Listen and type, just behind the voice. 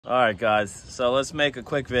All right, guys, so let's make a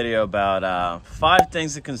quick video about 5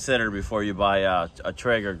 things to consider before you buy a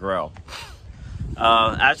Traeger grill.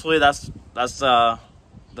 Actually, that's the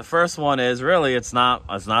first one is really it's not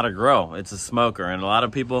a grill, it's a smoker. And a lot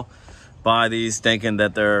of people buy these thinking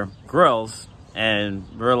that they're grills and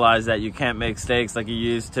realize that you can't make steaks like you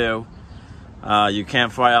used to. You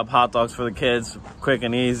can't fry up hot dogs for the kids quick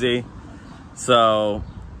and easy. So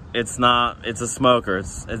it's a smoker.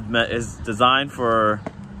 It's designed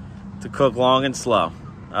to cook long and slow.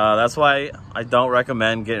 That's why I don't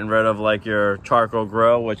recommend getting rid of like your charcoal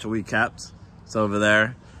grill, which we kept. It's over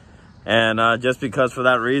there. And just because for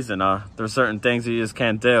that reason, there's certain things you just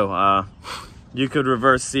can't do. You could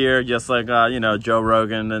reverse sear just like, Joe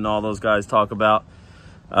Rogan and all those guys talk about.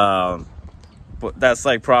 But that's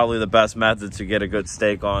like probably the best method to get a good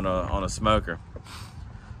steak on a smoker.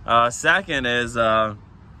 Second is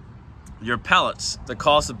your pellets, the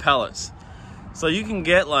cost of pellets. So you can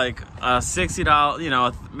get like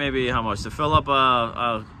 $60, maybe how much to fill up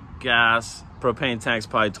a gas propane tank's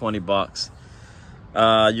probably 20 bucks.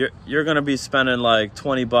 You're gonna be spending like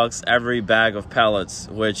 20 bucks every bag of pellets,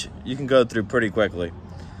 which you can go through pretty quickly.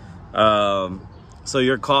 So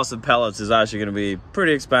your cost of pellets is actually gonna be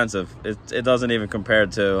pretty expensive. It doesn't even compare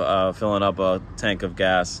to filling up a tank of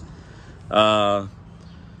gas. 3,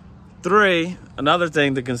 another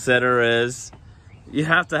thing to consider is you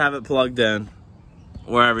have to have it plugged in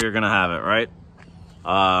wherever you're gonna have it, right?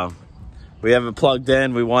 We have it plugged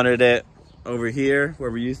in. We wanted it over here where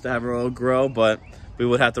we used to have our old grill, but we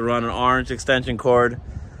would have to run an orange extension cord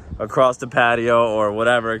across the patio or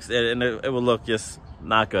whatever, and it would look just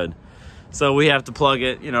not good. So we have to plug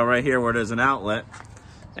it, right here where there's an outlet,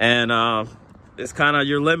 and it's kind of,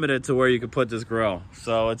 you're limited to where you could put this grill.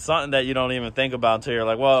 So it's something that you don't even think about until you're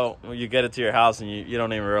like, well, you get it to your house and you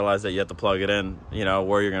don't even realize that you have to plug it in,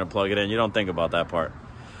 where you're going to plug it in. You don't think about that part.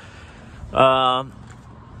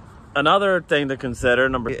 Another thing to consider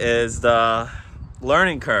is the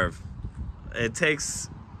learning curve. It takes,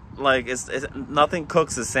 nothing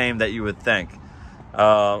cooks the same that you would think.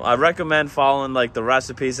 I recommend following like the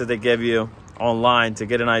recipes that they give you online to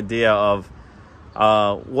get an idea of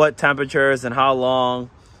what temperatures and how long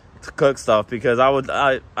to cook stuff, because I went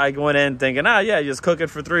in thinking, yeah, just cook it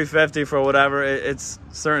for 350 for whatever. It's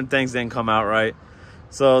certain things didn't come out right.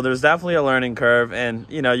 So there's definitely a learning curve, and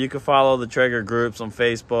you can follow the Traeger groups on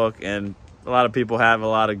Facebook, and a lot of people have a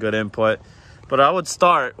lot of good input. But I would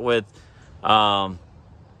start with some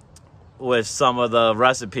of the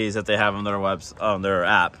recipes that they have on their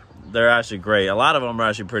app. They're actually great. A lot of them are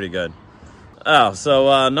actually pretty good.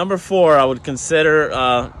 So number 4, I would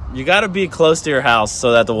consider you got to be close to your house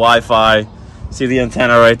so that the Wi-Fi, see the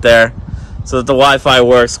antenna right there, so that the Wi-Fi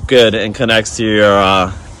works good and connects to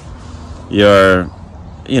your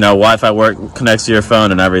Wi-Fi connects to your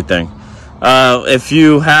phone and everything. If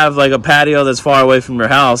you have like a patio that's far away from your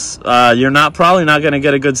house, you're probably not going to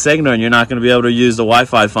get a good signal, and you're not going to be able to use the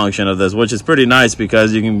Wi-Fi function of this, which is pretty nice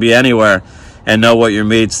because you can be anywhere and know what your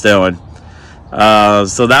meat's doing.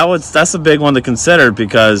 So that's a big one to consider,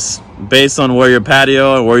 because based on where your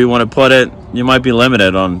patio or where you want to put it, you might be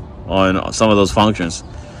limited on some of those functions.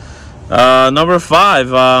 Number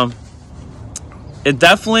 5, it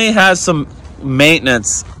definitely has some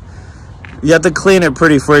maintenance. You have to clean it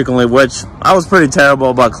pretty frequently, which I was pretty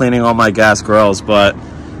terrible about cleaning all my gas grills, but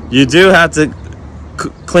you do have to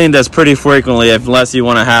clean this pretty frequently unless you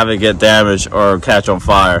want to have it get damaged or catch on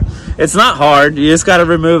fire. It's not hard. You just got to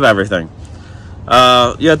remove everything.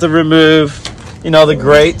 You have to remove, the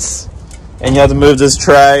grates, and you have to move this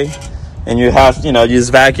tray, and you have, you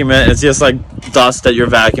just vacuum it. It's just like dust that you're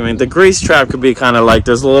vacuuming. The grease trap could be kind of like,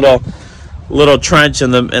 there's a little trench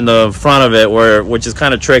in the front of it which is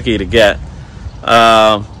kind of tricky to get.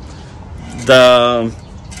 I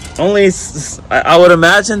would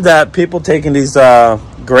imagine that people taking these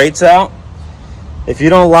grates out, if you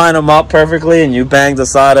don't line them up perfectly and you bang the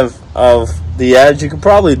side of the edge, you could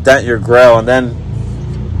probably dent your grill, and then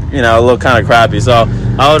it'll look kind of crappy. So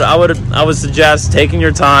I would suggest taking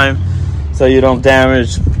your time so you don't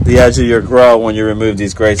damage the edge of your grill when you remove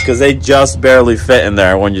these grates, because they just barely fit in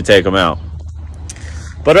there when you take them out.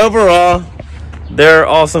 But overall, they're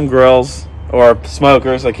awesome grills, or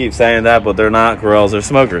smokers. I keep saying that, but they're not grills, they're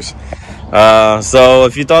smokers. So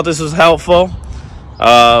if you thought this was helpful,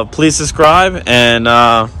 please subscribe and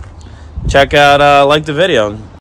check out, like the video.